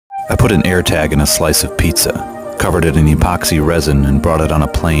I put an Airtag in a slice of pizza, covered it in epoxy resin, and brought it on a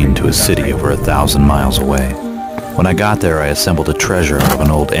plane to a city over 1,000 miles away. When I got there, I assembled a treasure out of an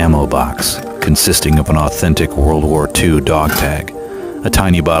old ammo box, consisting of an authentic World War II dog tag, a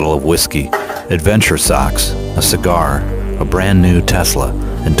tiny bottle of whiskey, adventure socks, a cigar, a brand new Tesla,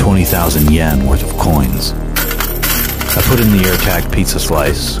 and 20,000 yen worth of coins. I put in the Airtag pizza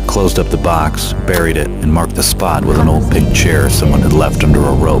slice, closed up the box, buried it, and marked the spot with an old pink chair someone had left under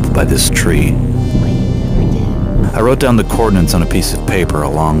a rope by this tree. I wrote down the coordinates on a piece of paper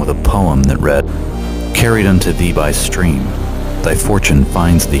along with a poem that read, "Carried unto thee by stream, thy fortune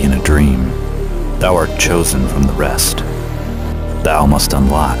finds thee in a dream. Thou art chosen from the rest. Thou must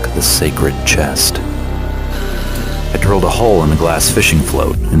unlock the sacred chest." I drilled a hole in a glass fishing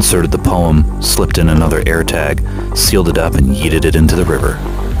float, inserted the poem, slipped in another Airtag, sealed it up, and yeeted it into the river.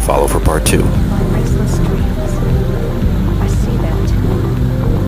 Follow for part 2.